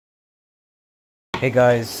Hey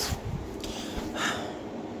guys.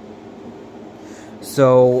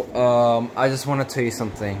 So, I just want to tell you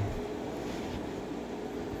something.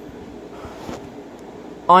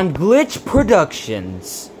 On Glitch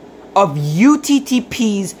Productions of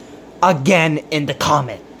UTTPs again in the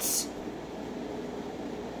comments.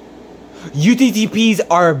 UTTPs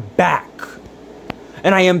are back.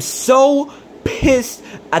 And I am so pissed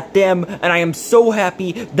at them, and I am so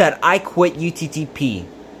happy that I quit UTTP.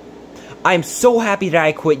 I am so happy that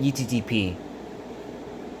I quit UTTP.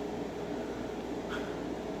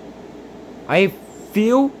 I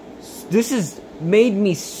feel this has made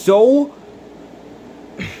me so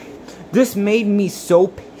this made me so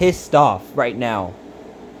pissed off right now.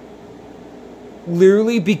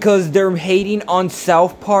 Literally because they're hating on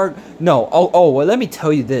South Park. No, well, let me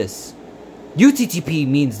tell you this. UTTP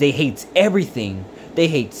means they hate everything. They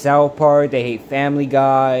hate South Park, they hate Family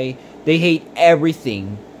Guy, they hate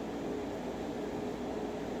everything.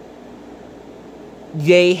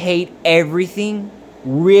 They hate everything?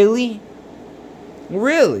 Really?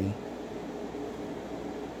 Really?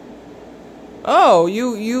 Oh,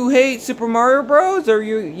 you hate Super Mario Bros? Or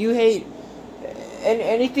you hate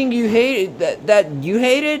anything you hate that you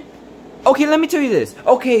hated? Okay, let me tell you this.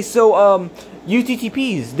 Okay, so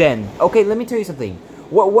UTTPs then. Okay, let me tell you something.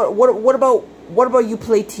 What about you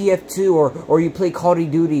play TF2 or you play Call of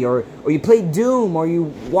Duty or you play Doom or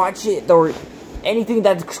you watch it or anything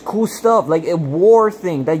that's cool stuff like a war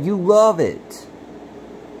thing that you love it.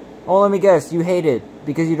 Oh, let me guess, you hate it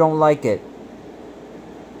because you don't like it.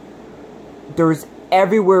 There's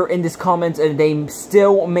everywhere in this comments and they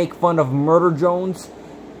still make fun of Murder Jones.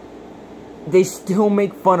 They still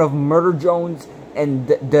make fun of Murder Jones and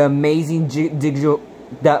the amazing digital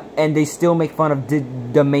and they still make fun of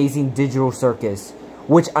the amazing Digital Circus,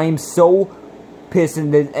 which I am so pissed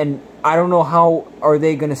and I don't know how are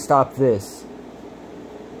they gonna stop this.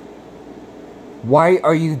 Why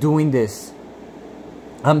are you doing this?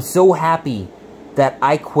 I'm so happy that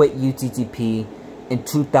I quit UTTP in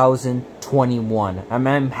 2021.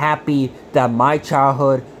 I'm happy that my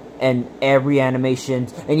childhood and every animation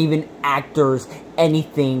and even actors,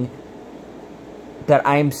 anything that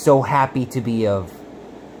I am so happy to be of.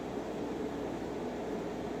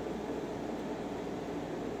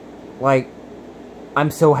 Like, I'm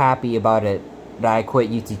so happy about it that I quit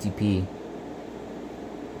UTTP.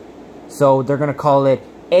 So they're gonna call it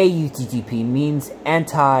AUTTP, means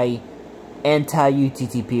anti-UTTP,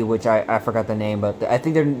 which I forgot the name, but I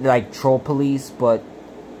think they're like troll police, but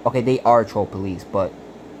okay, they are troll police, but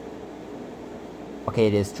okay,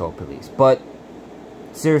 it is troll police, but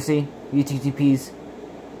seriously, UTTPs,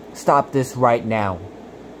 stop this right now.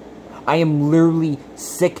 I am literally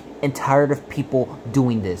sick and tired of people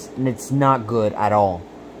doing this, and it's not good at all.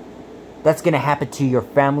 That's gonna happen to your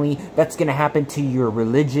family, that's gonna happen to your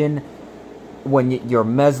religion, when you're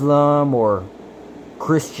Muslim or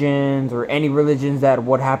Christians or any religions, that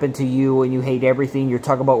what happened to you and you hate everything. You're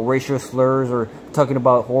talking about racial slurs or talking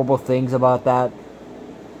about horrible things about that.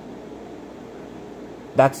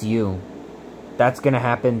 That's you. That's gonna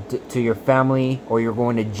happen to your family, or you're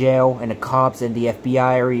going to jail and the cops and the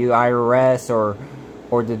FBI or you IRS or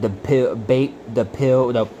the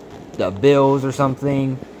bills or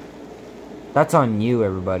something. That's on you,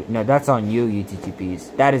 everybody. No, that's on you,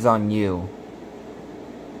 UTTPs. That is on you.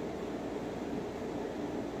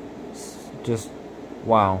 Just,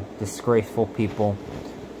 wow, disgraceful people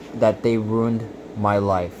that they ruined my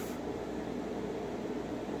life.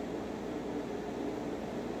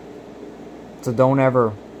 So don't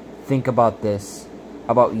ever think about this,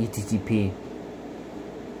 about UTTP.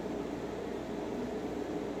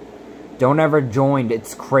 Don't ever join,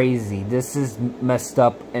 it's crazy. This is messed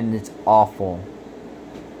up and it's awful.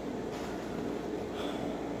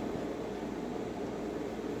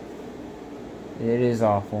 It is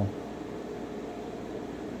awful.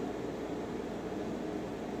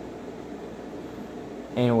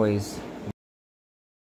 Anyways,